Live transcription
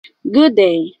Good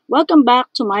day. Welcome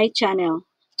back to my channel.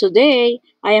 Today,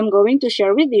 I am going to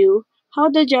share with you how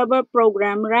the Java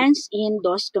program runs in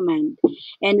DOS command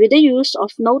and with the use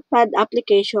of Notepad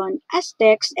application as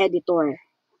text editor.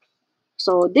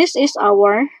 So this is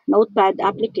our Notepad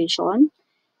application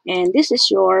and this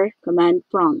is your command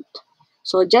prompt.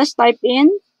 So just type in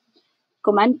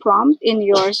command prompt in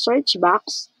your search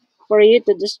box for you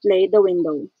to display the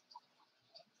window.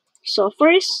 So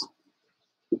first,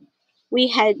 we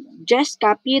had just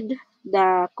copied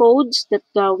the codes that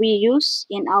we use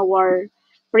in our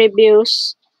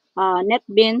previous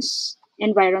NetBeans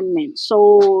environment.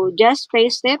 So just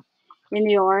paste it in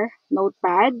your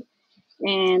notepad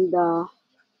and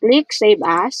click Save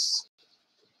As.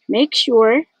 Make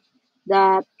sure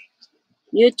that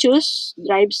you choose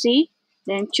Drive C,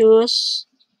 then choose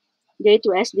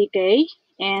J2SDK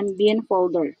and bin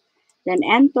folder. Then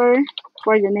enter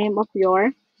for the name of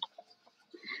your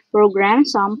program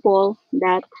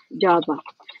sample.java.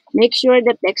 Make sure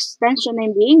that the extension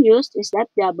name being used is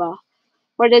 .java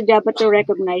for the Java to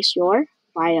recognize your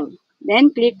file. Then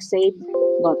click Save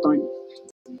button.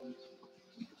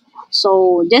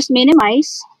 So just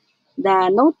minimize the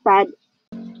notepad.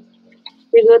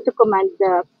 We go to command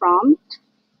the prompt.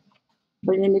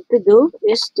 All you need to do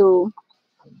is to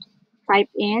type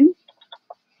in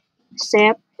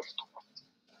set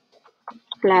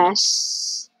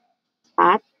class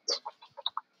path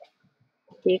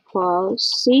equals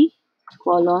C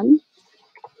colon,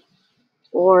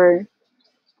 or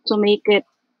to make it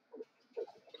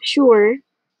sure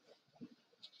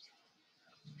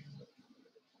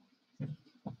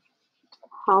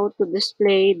how to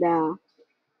display the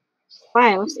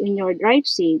files in your drive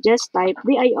C, just type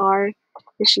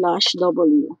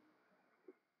dir/w.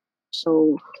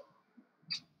 So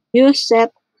use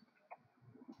set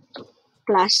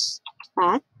class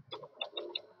path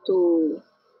to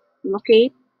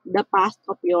locate the path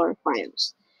of your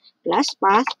files. Class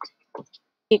path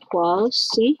equals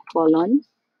C colon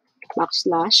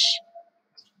backslash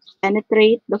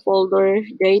penetrate the folder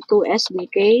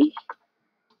J2SDK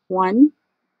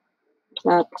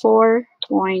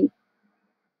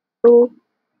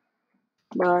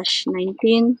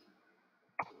 1.4.2-19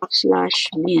 backslash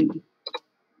bin.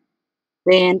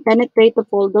 Then penetrate the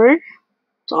folder.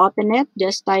 To open it,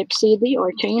 just type cd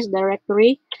or change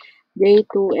directory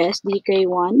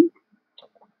J2SDK1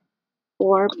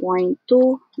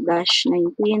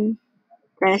 4.2-19,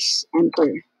 press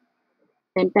enter.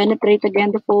 Then penetrate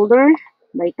again the folder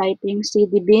by typing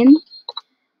cdbin,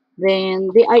 then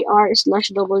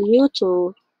dir/w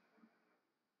to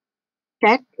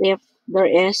check if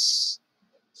there is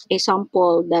a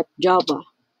sample.java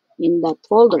in that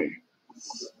folder.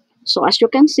 So as you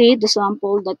can see, the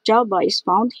sample.java is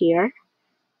found here.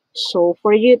 So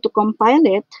for you to compile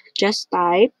it, just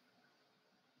type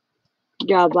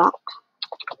java.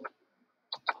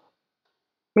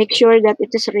 Make sure that it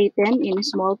is written in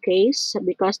small case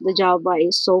because the Java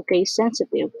is so case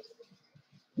sensitive.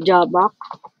 Java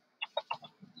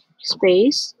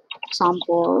space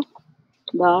sample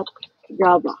dot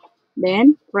Java.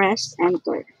 Then press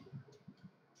enter.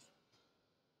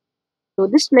 To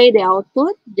display the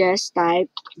output, just type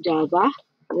Java,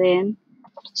 then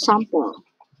sample.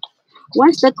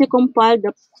 Once that you compile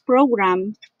the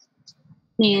program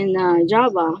in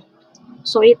Java,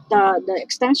 so the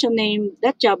extension name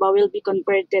 .java will be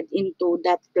converted into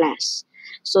that class.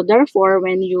 So therefore,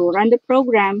 when you run the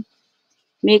program,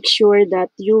 make sure that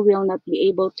you will not be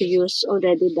able to use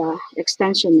already the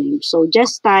extension name. So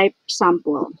just type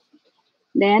sample,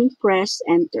 then press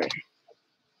enter.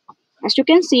 As you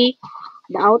can see,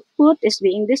 the output is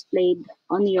being displayed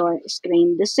on your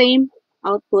screen, the same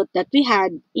output that we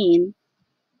had in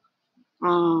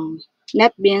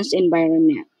NetBeans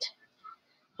environment.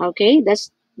 Okay,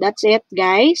 that's it,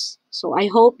 guys. So I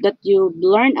hope that you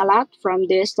learned a lot from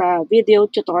this video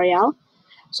tutorial.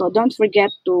 So don't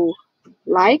forget to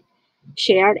like,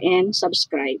 share, and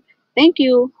subscribe. Thank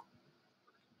you.